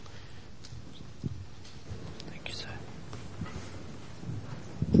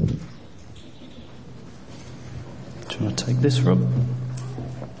this, Rob.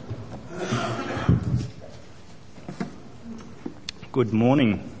 Good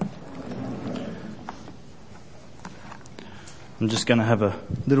morning. I'm just going to have a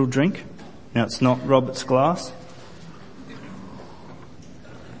little drink. Now, it's not Robert's glass.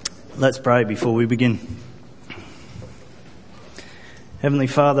 Let's pray before we begin. Heavenly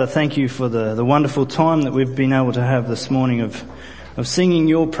Father, thank you for the wonderful time that we've been able to have this morning of singing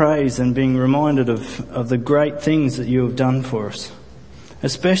your praise and being reminded of the great things that you have done for us.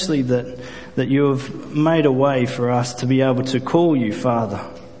 Especially that you have made a way for us to be able to call you Father.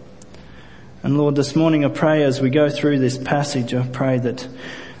 And Lord, this morning I pray as we go through this passage, I pray that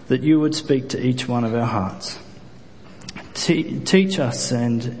you would speak to each one of our hearts. Teach us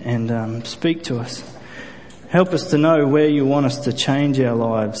and speak to us. Help us to know where you want us to change our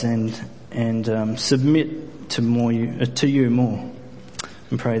lives and submit to you more.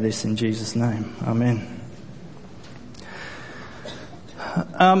 And pray this in Jesus' name. Amen.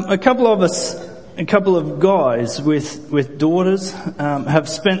 A couple of guys with daughters have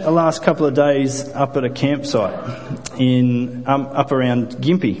spent the last couple of days up at a campsite up around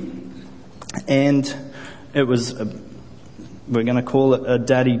Gympie, and it was we're going to call it a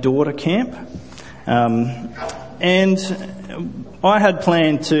daddy-daughter camp. And I had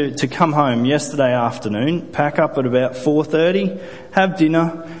planned to come home yesterday afternoon, pack up at about 4:30, have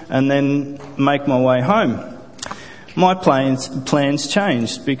dinner, and then make my way home. My plans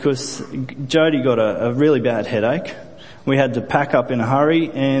changed because Jody got a really bad headache. We had to pack up in a hurry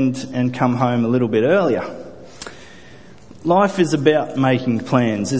and come home a little bit earlier. Life is about making plans,